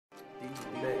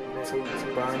Yeah,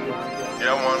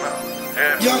 I wanna.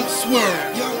 Yeah. Young Swerve.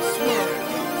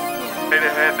 Hey,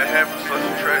 that had to happen, such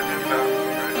a tragedy now.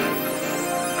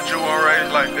 But you weren't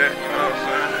raised like that, you know what I'm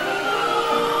saying?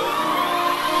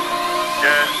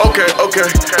 Yeah. Okay,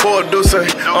 for a Duce,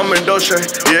 I'm in Dolce,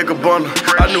 yeah, Gabbana.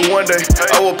 I knew one day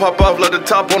I would pop off like the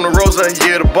top on the rose,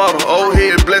 yeah, the bottle. Old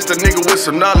head blessed a nigga with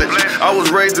some knowledge. I was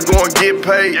raised to go and get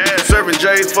paid, serving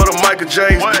J's for the Michael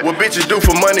J's. What bitches do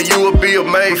for money, you will be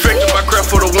amazed. Perfecting my craft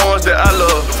for the ones that I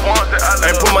love.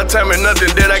 Ain't put my time in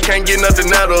nothing that I can't get nothing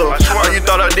out of. Oh, you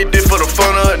thought I did this for the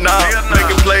fun of it? Nah,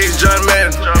 making plays, John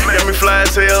Madden. Got me fly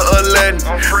as hell, Aladdin.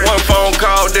 One phone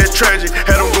call, that's tragic.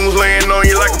 Had them goons laying on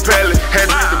you like a pallet. Had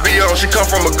to be on, she come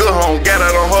from a good home. Got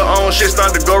out on her own, shit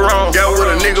started to go wrong. Got with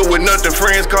a nigga with nothing,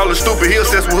 friends call her stupid. He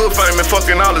obsessed with hood fame and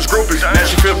fucking all his groupies. Now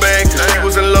she feel bad cause she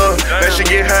was in love. Now she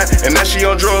get high and now she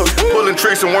on drugs. Pulling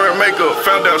tricks and wearing makeup.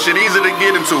 Found out shit easy to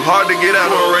get into, hard to get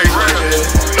out of a race.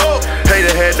 Hate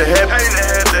it had to happen.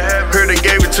 Heard they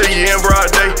gave it to you in broad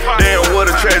day. Damn,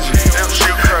 what a tragedy.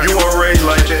 You weren't raised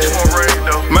like that.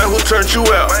 Man, who turned you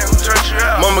out?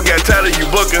 Mama got tired of you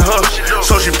bucking her,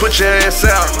 so she put your ass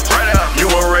out. You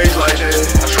weren't raised like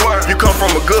that. You come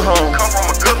from a good home.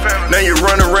 Now you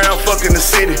run around fucking the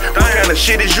city. What kind of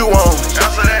shit is you on?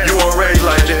 You weren't raised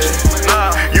like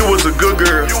that. You was a good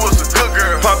girl.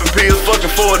 Popping pills,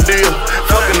 fucking for a deal.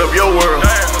 Fucking up your world.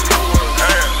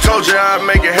 Told you I'd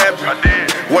make it happen.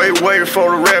 Wait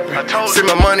for the rapping. See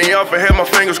my money off and had my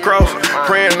fingers crossed.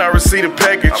 Praying I receive the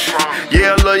package.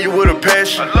 Yeah, I love you with a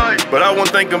passion, but I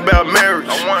wasn't thinking about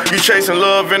marriage. You chasing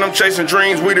love and I'm chasing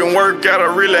dreams. We didn't work out, I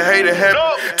really hate it happen.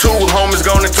 2 homies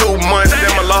gone in 2 months.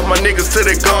 Damn, I lost my niggas to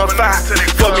that gunfire.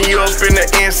 Fuck me up in the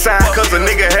inside, cause a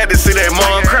nigga had to see that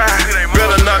mom cry.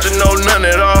 Better not to know none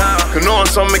at all, cause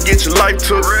knowing something get your life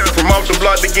took. From off the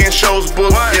block to getting shows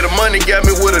booked. Yeah, the money got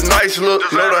me with a nice look.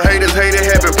 Know the haters hate it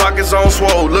happen, pockets on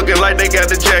swole, looking like they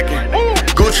got the jacket.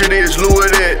 Gucci this, Louis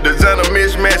that, designer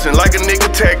mismatching like a nigga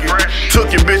tacking.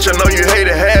 Took your bitch, I know you hate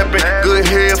it happen. Good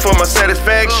head for my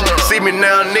satisfaction. See me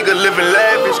now, nigga living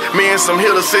lavish. Me and some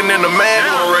hitters sitting in the mat.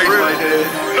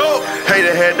 Hate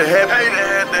it had to happen.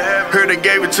 Heard they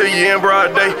gave it to you in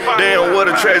broad day. Damn, what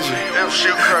a tragedy.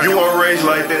 You weren't raised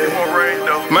like that.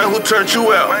 Man, who turned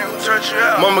you out?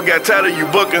 Mama got tired of you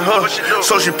bucking her,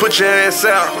 so she put your ass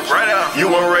out. You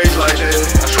weren't raised like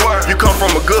that. You come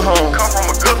from a good home.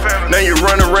 Now you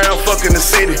run around fucking the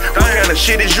city. What kind of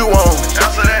shit is you on?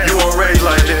 You weren't raised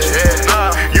like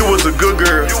that. You was a good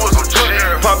girl.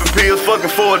 Popping pills,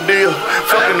 fucking for a deal.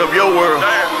 Fucking up your world.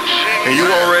 And you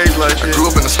weren't raised like that. I grew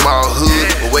up in a small hood,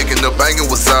 but waking up banging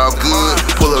was all good.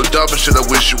 Pull up dump and shit, I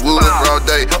wish you would. All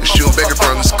day, and shoot back in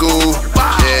front of school.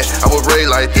 Yeah, I was raised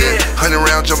like that. 100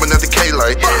 round jumping at the K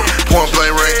like that. Point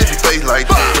blank range to your face like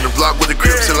that. From the block with the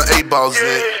grip, selling 8 balls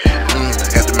in.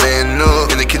 Had the man up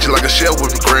in the kitchen like a shell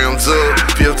with the grams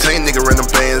up. 15 nigga ran them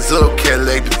bands up.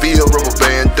 Cadillac the field, rubber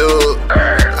band up.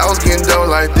 I was getting dough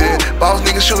like that. Boss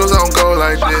nigga shooters don't go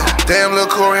like that. Damn, little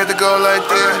Corey had to go like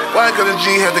that. Why could the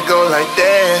G had to go like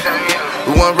that?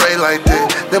 We want raid like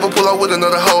that. Never pull out with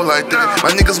another hoe like that.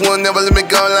 My niggas won't never let me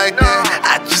go like that.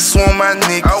 I just want my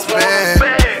niggas back.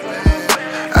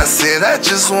 I said I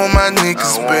just want my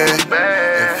niggas back.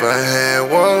 If I had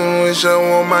one wish, I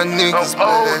want my niggas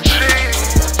back.